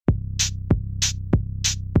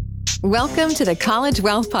Welcome to the College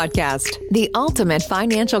Wealth Podcast, the ultimate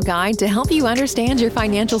financial guide to help you understand your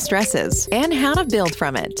financial stresses and how to build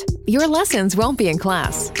from it. Your lessons won't be in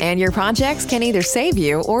class, and your projects can either save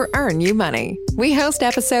you or earn you money. We host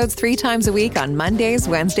episodes 3 times a week on Mondays,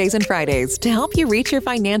 Wednesdays, and Fridays to help you reach your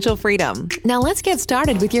financial freedom. Now let's get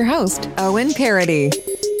started with your host, Owen Parody.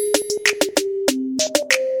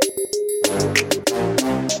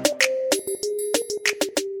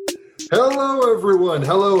 Hello, everyone.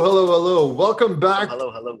 Hello. Welcome back.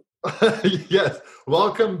 Hello. Yes.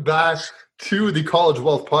 Welcome back to the College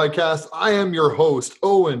Wealth Podcast. I am your host,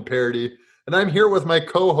 Owen Parody, and I'm here with my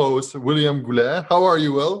co-host, William Goulet. How are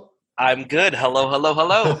you, Will? I'm good.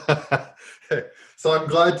 Hello. So I'm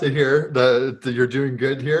glad to hear that you're doing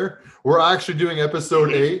good here. We're actually doing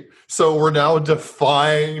episode 8, so we're now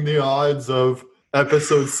defying the odds of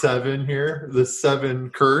episode 7 here, the 7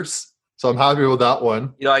 curse. So I'm happy with that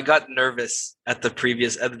one. You know, I got nervous at the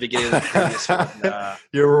beginning of the previous one.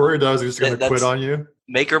 You were worried I was just going to quit on you?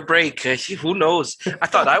 Make or break. Who knows? I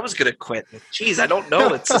thought I was going to quit. Jeez, I don't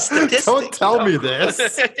know. It's a statistic. Don't tell me this.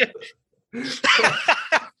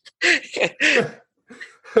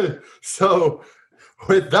 So,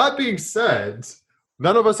 with that being said,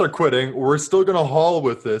 none of us are quitting. We're still going to haul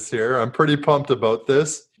with this here. I'm pretty pumped about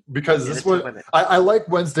this. Because this one, I like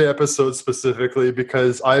Wednesday episodes specifically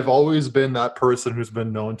because I've always been that person who's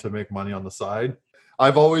been known to make money on the side.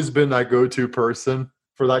 I've always been that go-to person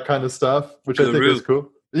for that kind of stuff, which I think is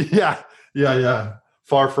cool. Yeah.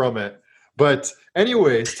 Far from it. But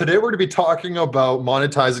anyways, today we're going to be talking about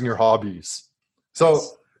monetizing your hobbies. So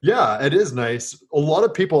yeah, it is nice. A lot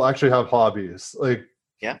of people actually have hobbies. Like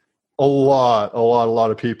a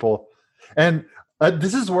lot of people. And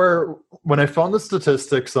this is where, when I found the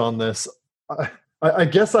statistics on this, I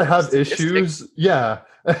guess I have issues. Yeah,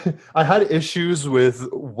 I had issues with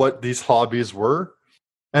what these hobbies were.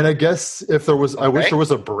 And I guess if there was, I wish there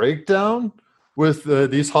was a breakdown with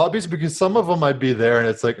these hobbies, because some of them might be there and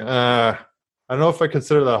it's like, I don't know if I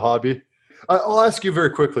consider that a hobby. I'll ask you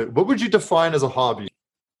very quickly. What would you define as a hobby?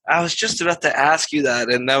 I was just about to ask you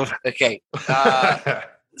that. And now, okay.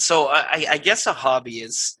 So I guess a hobby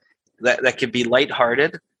is that can be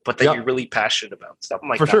lighthearted, but that you're really passionate about. Something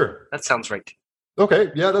like that. For sure. That sounds right.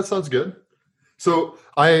 Okay. Yeah, that sounds good. So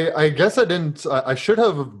I guess I should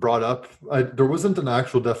have brought up, there wasn't an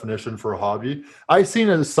actual definition for a hobby. I seen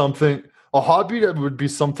it as something, a hobby that would be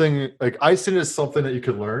something, like I seen it as something that you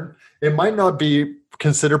could learn. It might not be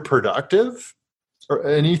considered productive or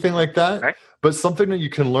anything like that, but something that you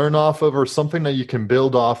can learn off of or something that you can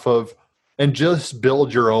build off of and just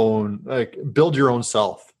build your own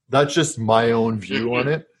self. That's just my own view on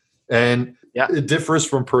it. And it differs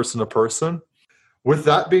from person to person. With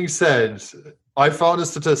that being said, I found a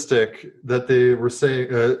statistic that they were saying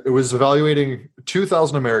it was evaluating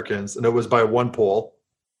 2,000 Americans, and it was by one poll.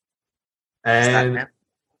 And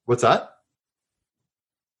what's that?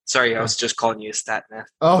 Sorry, I was just calling you a stat man.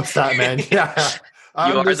 Oh, stat man. Yeah.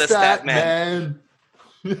 You are the stat man.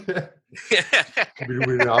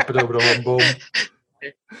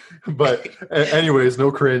 But anyways,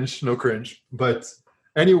 no cringe. But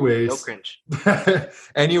anyways, no cringe.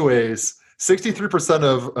 Anyways, 63%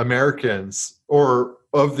 of Americans, or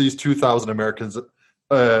of these 2,000 Americans,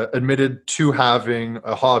 admitted to having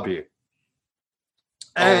a hobby.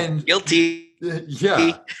 And guilty.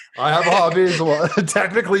 Yeah, I have a hobby as well.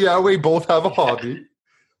 Technically, we both have a hobby.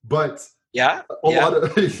 But so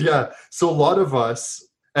a lot of us.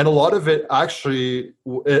 And a lot of it actually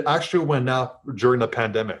went up during the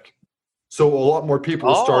pandemic. So a lot more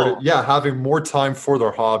people started, having more time for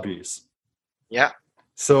their hobbies. Yeah.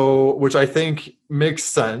 So, which I think makes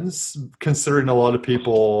sense, considering a lot of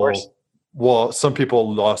people, some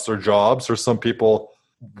people lost their jobs, or some people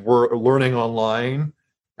were learning online.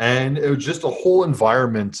 And it was just a whole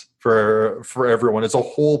environment for everyone. It's a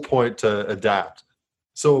whole point to adapt.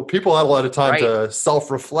 So people had a lot of time to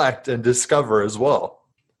self-reflect and discover as well.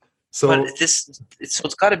 So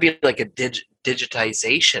it's got to be like a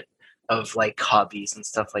digitization of like hobbies and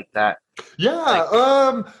stuff like that. Yeah,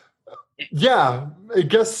 I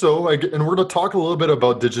guess so. And we're going to talk a little bit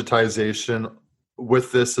about digitization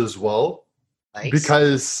with this as well. Nice.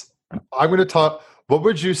 Because I'm going to talk. What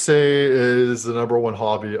would you say is the number one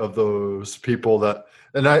hobby of those people that?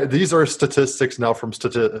 And these are statistics now from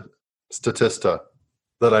Statista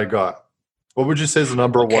that I got. What would you say is the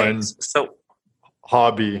number one?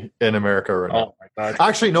 Hobby in America right now? Oh my God.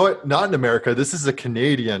 Actually, no, not in America. This is a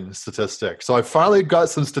Canadian statistic. So I finally got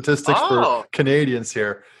some statistics for Canadians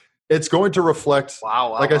here. It's going to reflect,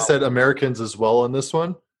 I said, Americans as well in this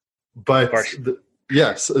one. But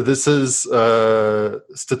yes, this is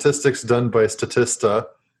statistics done by Statista.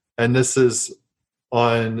 and this is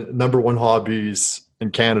on number one hobbies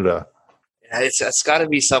in Canada. Yeah, it's got to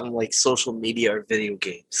be something like social media or video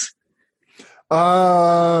games.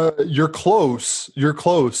 You're close. You're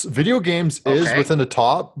close. Video games is within the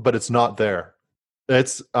top, but it's not there.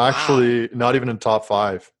 It's actually not even in top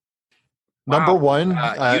 5. Wow. Number one,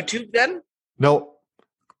 YouTube. Then no.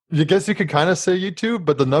 I guess you could kind of say YouTube,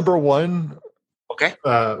 but the number one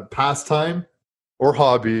pastime or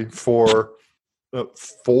hobby for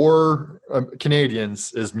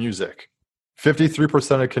Canadians is music.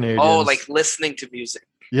 53% of Canadians. Oh, like listening to music.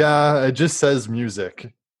 Yeah, it just says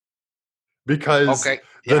music. Because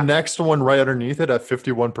the next one right underneath it at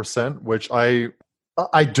 51%, which I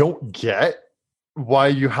don't get why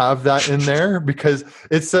you have that in there, because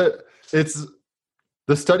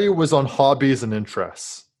the study was on hobbies and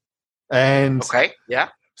interests. And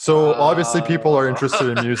so obviously people are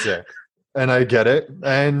interested in music, and I get it.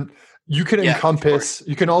 And you can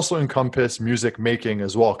you can also encompass music making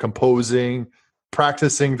as well, composing,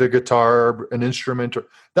 practicing the guitar, an instrument,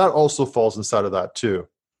 that also falls inside of that too.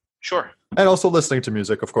 Sure. And also listening to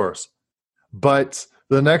music, of course. But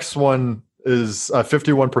the next one is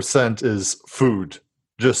 51% is food,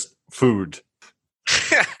 just food.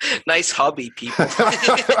 Nice hobby, people.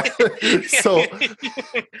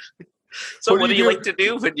 So what do you like to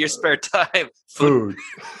do in your spare time? Food.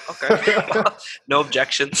 Okay. No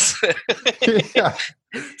objections. Yeah.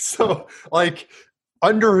 So like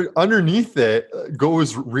underneath it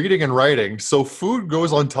goes reading and writing. So food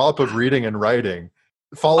goes on top of reading and writing,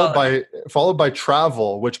 followed by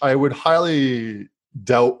travel, which I would highly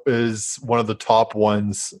doubt is one of the top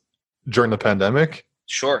ones during the pandemic.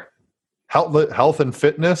 Sure. Health and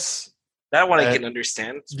fitness. That one I can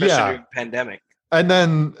understand, especially during pandemic. And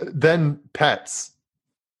then pets.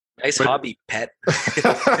 Nice hobby, pet.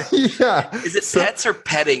 Yeah. Is it pets or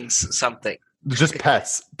petting something? Just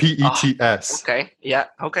pets. Pets. Okay. Yeah.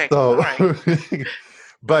 Okay. So, all right.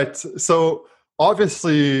 But so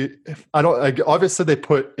obviously, obviously they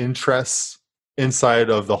put interests inside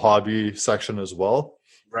of the hobby section as well.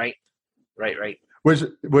 Right. Which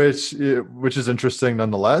is interesting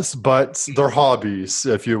nonetheless. But they're hobbies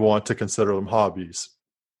if you want to consider them hobbies.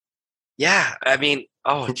 Yeah, I mean,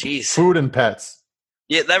 oh, geez. Food and pets.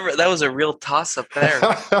 Yeah, that was a real toss up there.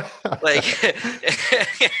 Like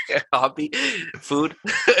hobby, food.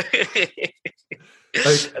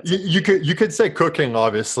 Like you could say cooking,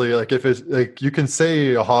 obviously. Like if it's like you can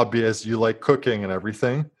say a hobby as you like cooking and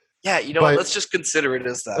everything. Yeah, let's just consider it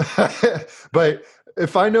as that. But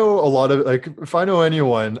if I know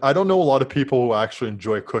anyone, I don't know a lot of people who actually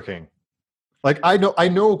enjoy cooking. Like I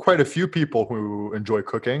know quite a few people who enjoy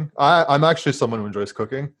cooking. I'm actually someone who enjoys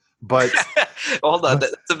cooking, but hold on,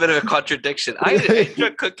 that's a bit of a contradiction. I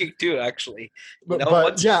enjoy cooking too, actually.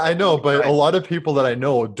 But yeah, I know, but a lot of people that I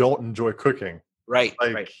know don't enjoy cooking. Right,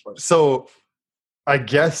 right. So I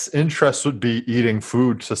guess interest would be eating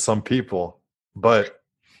food to some people, but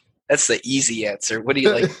that's the easy answer. What do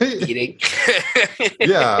you like eating?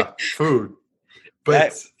 Yeah, food.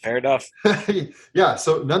 But fair enough. Yeah,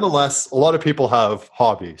 so nonetheless, a lot of people have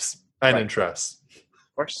hobbies and interests.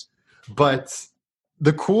 Of course. But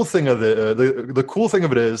the cool thing of it, the cool thing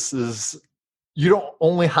of it is you don't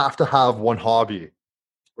only have to have one hobby.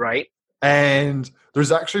 Right. And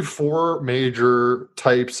there's actually 4 major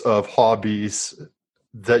types of hobbies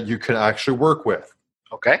that you can actually work with.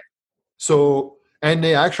 Okay. So, and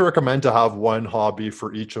they actually recommend to have one hobby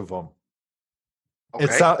for each of them. Okay.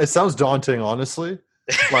 It sounds daunting, honestly.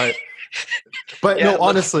 But no,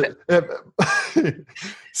 honestly.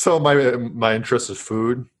 So my interest is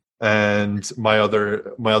food, and my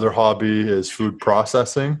other hobby is food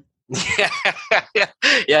processing.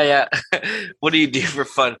 Yeah. What do you do for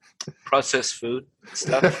fun? Process food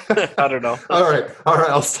stuff? I don't know. All right.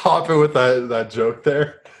 I'll stop it with that joke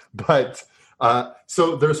there. But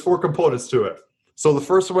so there's 4 components to it. So the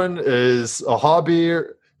first one is a hobby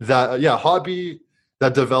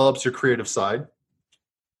that develops your creative side.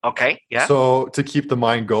 Okay, yeah. So to keep the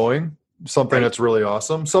mind going, something that's really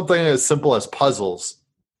awesome. Something as simple as puzzles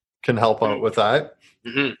can help out with that.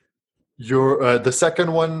 Mm-hmm. The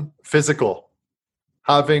second one, physical.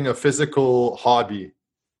 Having a physical hobby.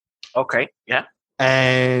 Okay, yeah.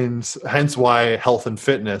 And hence why health and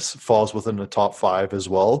fitness falls within the top 5 as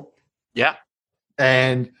well. Yeah.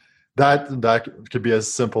 And that could be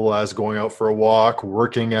as simple as going out for a walk,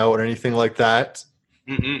 working out, or anything like that.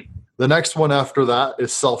 Mm-hmm. The next one after that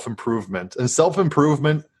is self-improvement. And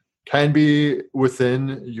self-improvement can be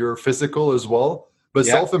within your physical as well. But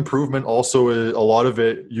self-improvement also, a lot of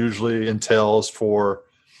it usually entails for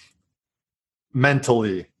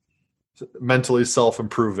mentally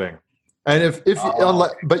self-improving. And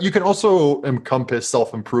but you can also encompass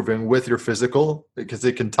self-improving with your physical because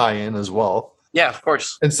it can tie in as well. Yeah, of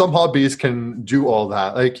course. And some hobbies can do all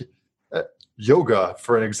that. Like yoga,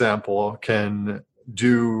 for an example, can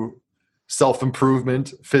do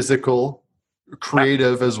self-improvement, physical,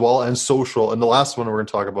 creative as well, and social. And the last one we're going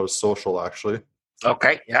to talk about is social, actually.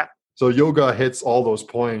 Okay, yeah. So yoga hits all those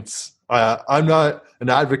points. I'm not an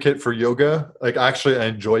advocate for yoga. Like, actually, I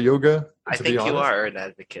enjoy yoga. I think you are an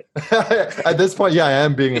advocate. At this point, yeah, I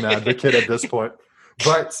am being an advocate at this point.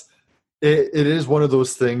 But it is one of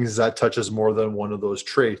those things that touches more than one of those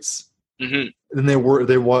traits. Mm-hmm. And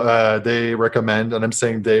they recommend, and I'm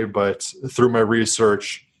saying they, but through my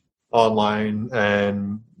research online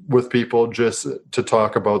and with people, just to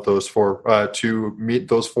talk about those to meet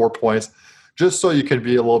those 4 points, just so you can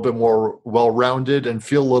be a little bit more well-rounded and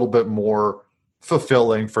feel a little bit more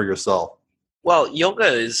fulfilling for yourself. Well, yoga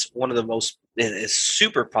is one of the most is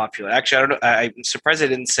super popular. Actually, I don't know. I'm surprised I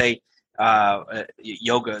didn't say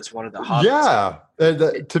yoga is one of the hobbies. Yeah,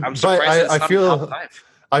 I'm surprised it's not top 5.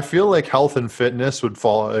 I feel like health and fitness would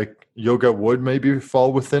fall. Like yoga would maybe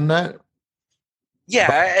fall within that.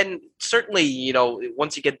 Yeah, and certainly,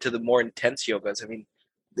 once you get to the more intense yogas, I mean,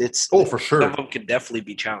 it's for sure. Some of them can definitely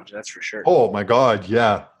be challenged. That's for sure. Oh my God,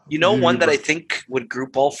 yeah. One that I think would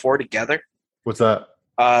group all 4 together. What's that?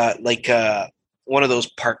 One of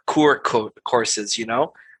those parkour courses,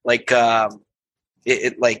 like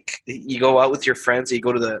like you go out with your friends, you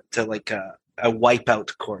go to a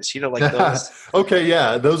wipeout course, like those. Okay,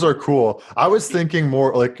 yeah, those are cool. I was thinking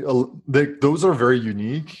more like those are very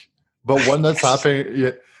unique, but one that's happening,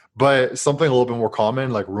 yeah, but something a little bit more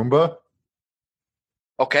common, like Roomba.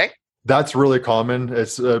 Okay, that's really common.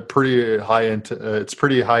 It's pretty high. It's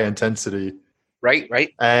pretty high intensity.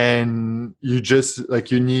 Right. And you just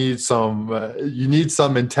you need some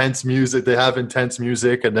intense music. They have intense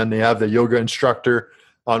music, and then they have the yoga instructor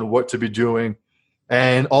on what to be doing.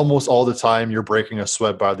 And almost all the time you're breaking a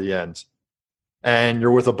sweat by the end. And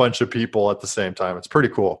you're with a bunch of people at the same time. It's pretty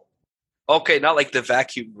cool. Okay, not like the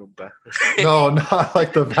vacuum Roomba. No, not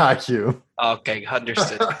like the vacuum. Okay,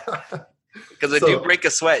 understood. Because I do break a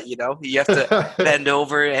sweat, you have to bend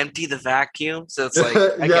over, empty the vacuum. So it's like,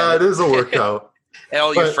 yeah, it is a workout. And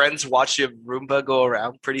all your friends watch your Roomba go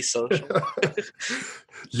around, pretty social.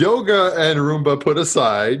 Yoga and Roomba put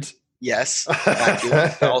aside. Yes. Vacuum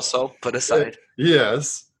also put aside.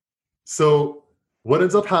 Yes. So what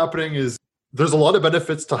ends up happening is there's a lot of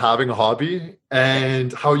benefits to having a hobby,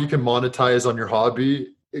 and how you can monetize on your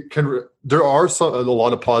hobby. There are a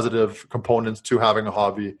lot of positive components to having a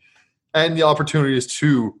hobby, and the opportunities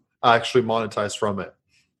to actually monetize from it.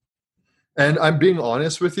 And I'm being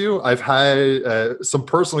honest with you. I've had some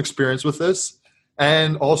personal experience with this,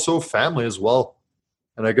 and also family as well.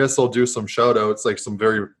 And I guess I'll do some shout outs, like some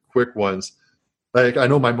very quick ones. Like, I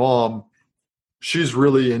know my mom, she's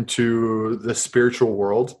really into the spiritual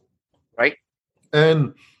world. Right.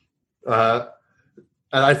 And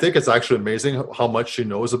I think it's actually amazing how much she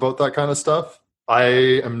knows about that kind of stuff. I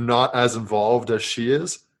am not as involved as she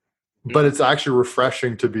is, but it's actually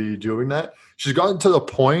refreshing to be doing that. She's gotten to the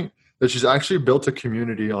point that she's actually built a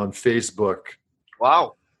community on Facebook.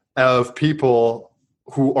 Wow. Of people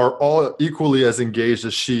who are all equally as engaged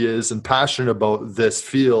as she is and passionate about this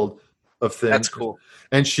field of things. That's cool.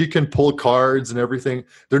 And she can pull cards and everything.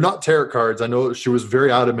 They're not tarot cards. I know she was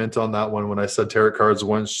very adamant on that one when I said tarot cards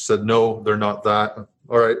once. She said, no, they're not that.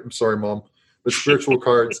 All right, I'm sorry, Mom. The spiritual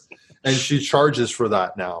cards. And she charges for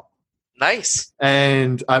that now. Nice.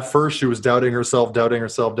 And at first she was doubting herself.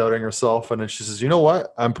 And then she says, you know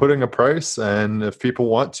what? I'm putting a price, and if people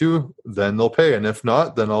want to, then they'll pay. And if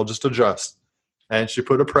not, then I'll just adjust. And she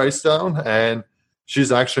put a price down, and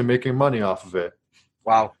she's actually making money off of it.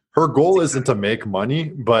 Wow. Her goal isn't to make money,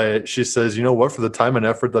 but she says, you know what? For the time and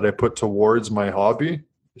effort that I put towards my hobby,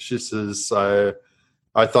 she says, I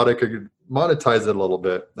thought I could monetize it a little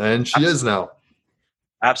bit. And she is now.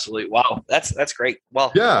 Absolutely. Wow. That's great.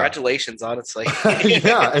 Well, yeah. Congratulations, honestly.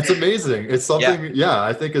 Yeah, it's amazing. It's something,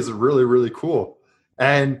 I think is really, really cool.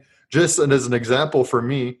 And just as an example for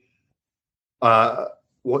me,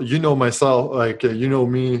 well, you know myself, you know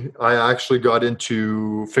me, I actually got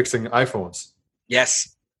into fixing iPhones.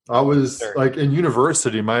 Yes. I was in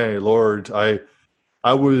university, my Lord, I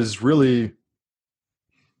was really,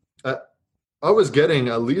 I was getting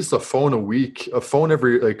at least a phone a week, a phone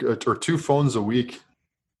every, or 2 phones a week.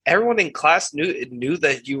 Everyone in class knew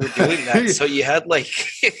that you were doing that, so you had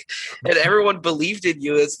and everyone believed in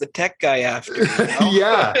you as the tech guy after.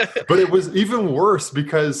 Yeah, but it was even worse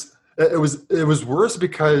because it was worse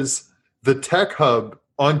because the tech hub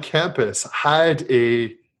on campus had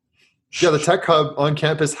a Yeah, the tech hub on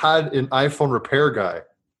campus had an iPhone repair guy.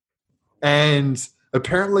 And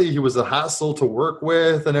apparently he was a hassle to work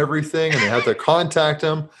with and everything, and they had to contact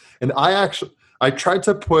him. And I tried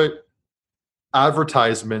to put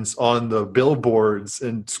advertisements on the billboards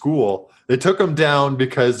in school. They took them down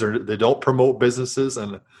because they don't promote businesses,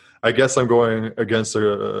 and I guess I'm going against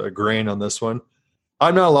a grain on this one.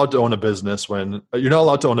 I'm not allowed to own a business when you're not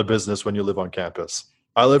allowed to own a business when you live on campus.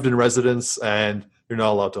 I lived in residence, and you're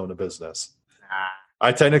not allowed to own a business.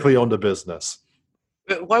 I technically owned a business.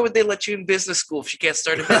 But why would they let you in business school if you can't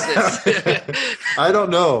start a business? I don't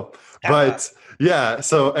know, but yeah.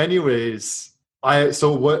 So, anyways,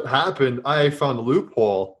 so what happened? I found a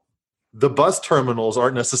loophole. The bus terminals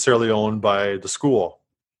aren't necessarily owned by the school;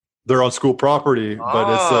 they're on school property,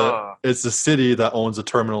 but it's the city that owns the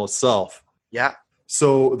terminal itself. Yeah.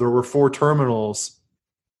 So there were 4 terminals,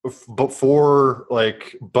 but 4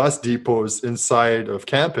 like bus depots inside of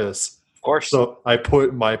campus. Of course. So I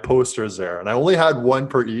put my posters there, and I only had 1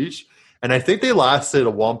 per each, and I think they lasted a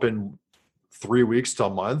whopping 3 weeks to a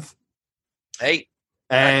month. Hey,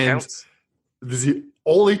 and this is the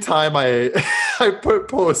only time I put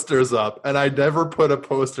posters up, and I never put a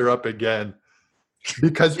poster up again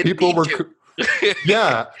because people were.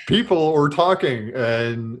 Yeah, people were talking,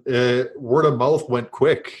 and word of mouth went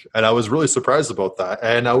quick, and I was really surprised about that.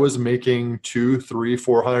 And I was making $200,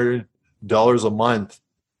 $300, $400 a month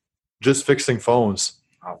just fixing phones.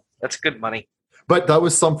 Wow, that's good money. But that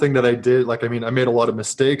was something that I did. Like, I mean, I made a lot of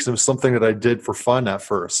mistakes. It was something that I did for fun at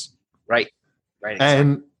first. Right. Exactly.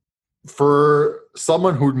 And for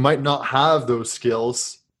someone who might not have those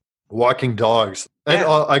skills, walking dogs. And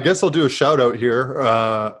I guess I'll do a shout out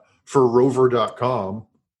here. For rover.com.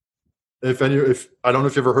 If I don't know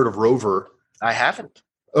if you've ever heard of Rover. I haven't.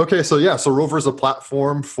 Okay, so Rover is a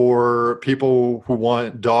platform for people who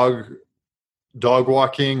want dog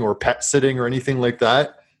walking or pet sitting or anything like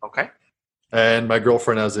that. Okay. And my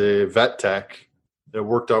girlfriend has a vet tech. It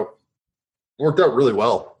worked out really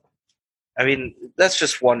well. I mean, that's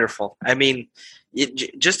just wonderful. I mean,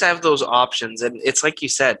 just to have those options, and it's like you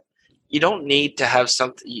said, you don't need to have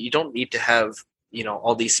something. You don't need to have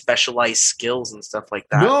all these specialized skills and stuff like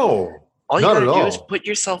that. No, all you got to do is put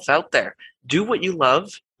yourself out there. Do what you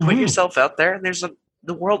love. Put yourself out there, and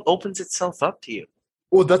the world opens itself up to you.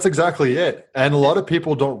 Well, that's exactly it. And a lot of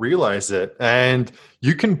people don't realize it. And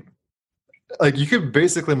you can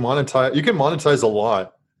basically monetize. You can monetize a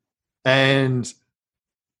lot, and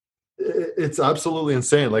it's absolutely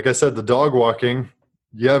insane. Like I said, the dog walking.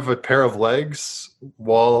 You have a pair of legs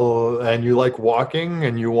and you like walking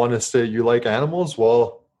and you want to say you like animals.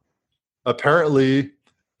 Well, apparently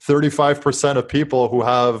 35% of people who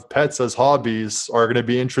have pets as hobbies are going to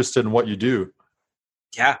be interested in what you do.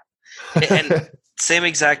 Yeah. And same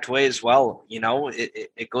exact way as well.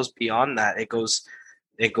 It goes beyond that. It goes,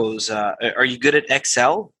 are you good at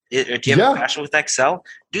Excel? Do you have a passion with Excel?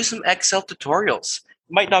 Do some Excel tutorials.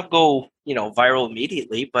 Might not go, viral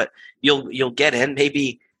immediately, but you'll get in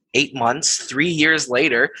maybe 8 months, 3 years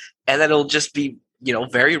later, and then it'll just be,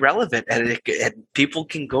 very relevant, and people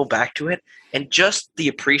can go back to it, and just the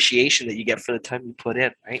appreciation that you get for the time you put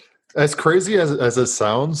in, right? As crazy as it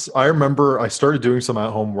sounds, I remember I started doing some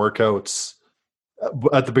at-home workouts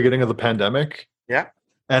at the beginning of the pandemic. Yeah.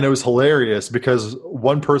 And it was hilarious because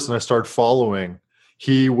one person I started following,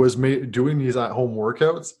 he was doing these at-home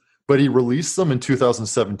workouts, but he released them in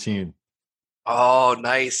 2017. Oh,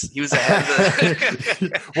 nice. He was ahead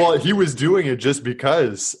of Well, he was doing it just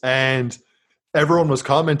because. And everyone was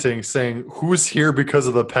commenting saying, who's here because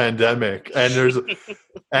of the pandemic? And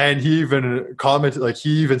and he even commented, like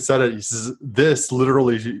he even said it. He says, this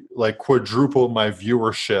literally like quadrupled my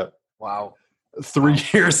viewership. Wow. 3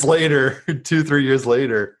 years later, 2-3 years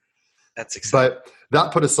later. That's exciting. But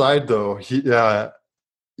that put aside though,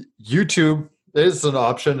 YouTube is an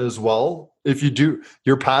option as well. If you do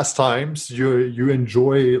your pastimes, you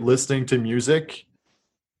enjoy listening to music,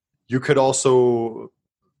 you could also,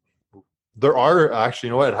 there are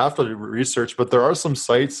actually, I'd have to research, but there are some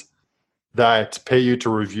sites that pay you to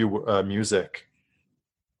review music.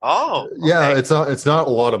 Oh, okay. Yeah, it's not a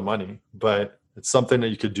lot of money, but it's something that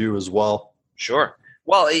you could do as well. Sure.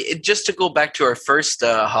 Well, just to go back to our first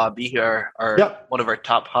hobby, our one of our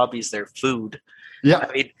top hobbies, there, food. Yeah.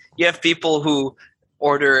 I mean, you have people who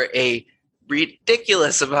order a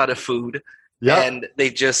ridiculous amount of food and they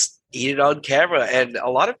just eat it on camera. And a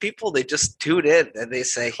lot of people, they just tune in and they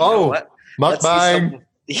say, you know what? Mukbang.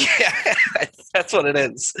 Yeah, that's what it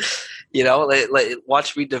is.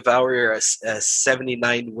 Watch me devour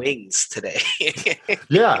 79 wings today.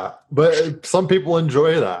 Yeah, but some people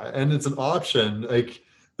enjoy that, and it's an option. Like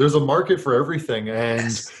There's a market for everything,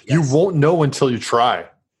 and you won't know until you try.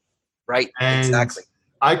 Right, and exactly.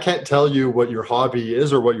 I can't tell you what your hobby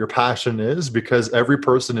is or what your passion is because every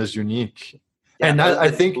person is unique. Yeah, and I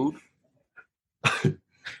think,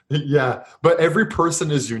 yeah, but every person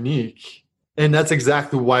is unique, and that's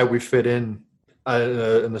exactly why we fit in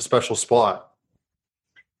a special spot.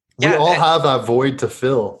 We all have that void to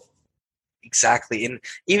fill. Exactly, and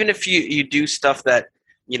even if you do stuff that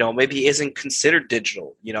maybe isn't considered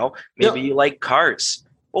digital, maybe you like cars.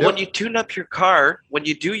 Well, when you tune up your car, when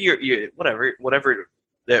you do your whatever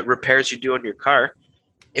the repairs you do on your car,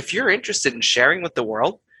 if you're interested in sharing with the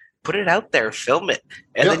world, put it out there, film it,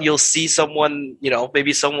 and then you'll see someone,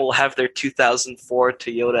 maybe someone will have their 2004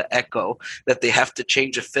 Toyota Echo that they have to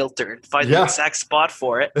change a filter and find the exact spot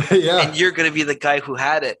for it, and you're going to be the guy who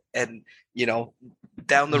had it, and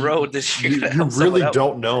down the road, you really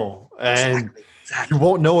don't know, and you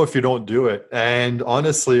won't know if you don't do it. And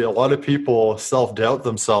honestly, a lot of people self-doubt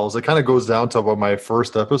themselves. It kind of goes down to what my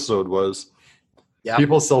first episode was. Yeah.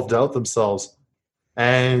 People self-doubt themselves.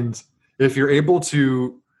 And if you're able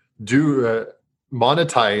to do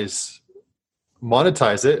monetize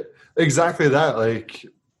it, exactly that. Like,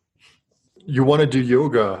 you want to do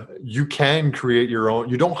yoga, you can create your own.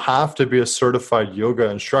 You don't have to be a certified yoga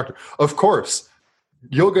instructor. Of course,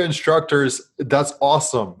 yoga instructors, that's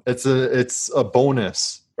awesome. It's a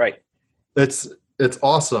bonus. Right. It's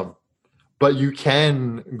awesome. But you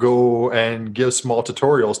can go and give small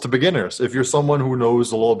tutorials to beginners. If you're someone who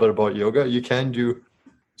knows a little bit about yoga, you can do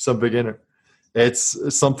some beginner. It's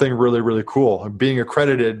something really, really cool. Being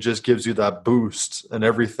accredited just gives you that boost and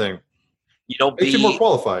everything. Makes you more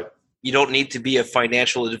qualified. You don't need to be a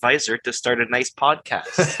financial advisor to start a nice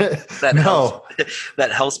podcast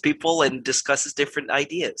that helps people and discusses different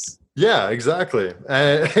ideas. Yeah, exactly.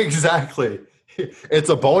 Exactly. It's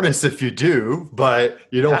a bonus if you do, but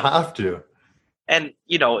you don't have to. And,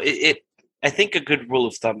 I think a good rule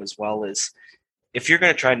of thumb as well is if you're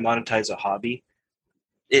going to try and monetize a hobby,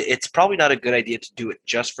 it's probably not a good idea to do it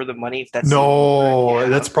just for the money. If that's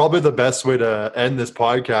that's probably the best way to end this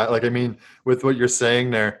podcast. Like, I mean, with what you're saying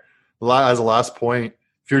there, as a last point,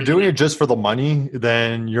 if you're doing it just for the money,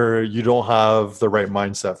 then you don't have the right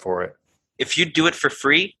mindset for it. If you do it for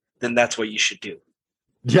free, then that's what you should do.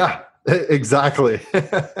 Yeah, exactly.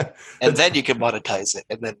 And then you can monetize it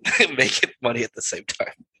and then make it money at the same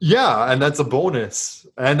time. Yeah, and that's a bonus.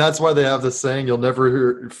 And that's why they have this saying, you'll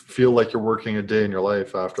never feel like you're working a day in your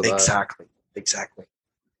life after that. Exactly.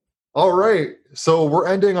 All right. So we're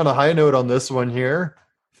ending on a high note on this one here.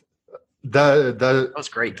 That was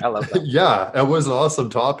great. I love that. Yeah, it was an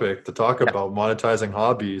awesome topic to talk about, monetizing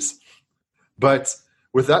hobbies. But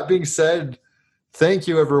with that being said, thank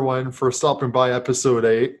you everyone for stopping by episode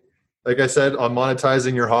 8. Like I said, on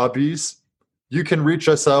monetizing your hobbies, you can reach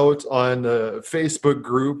us out on the Facebook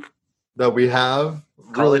group that we have.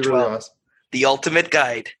 College really awesome. The Ultimate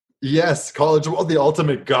Guide. Yes, College Well, the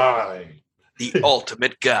Ultimate Guide. The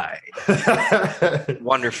Ultimate Guide.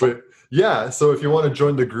 Wonderful. Yeah, so if you want to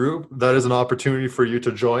join the group, that is an opportunity for you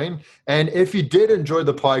to join. And if you did enjoy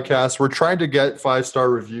the podcast, we're trying to get 5-star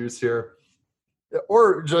reviews here.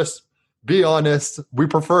 Or just be honest, we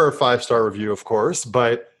prefer a 5-star review, of course,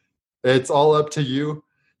 but it's all up to you.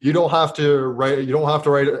 You don't have to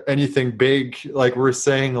write anything big. Like we were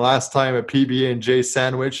saying last time, a PB&J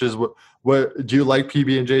sandwich is what do you like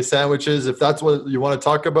PB&J sandwiches? If that's what you want to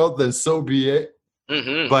talk about, then so be it.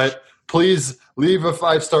 Mm-hmm. But please leave a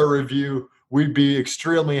 5-star review. We'd be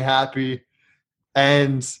extremely happy.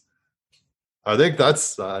 And I think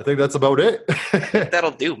that's about it.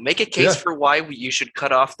 That'll do. Make a case for why you should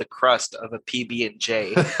cut off the crust of a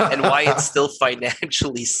PB&J and why it's still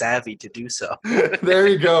financially savvy to do so. There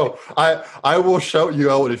you go. I will shout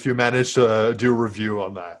you out if you manage to do a review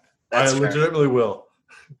on that. That's fair. Legitimately will.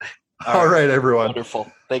 All right, everyone.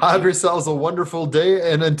 Wonderful. Thank you. Have yourselves a wonderful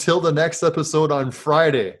day. And until the next episode on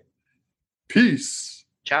Friday, peace.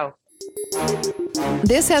 Ciao.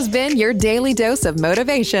 This has been your daily dose of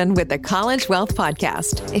motivation with the College Wealth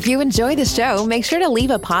Podcast. If you enjoy the show, make sure to leave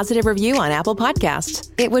a positive review on Apple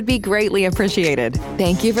Podcasts. It would be greatly appreciated.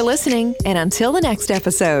 Thank you for listening, and until the next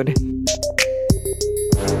episode.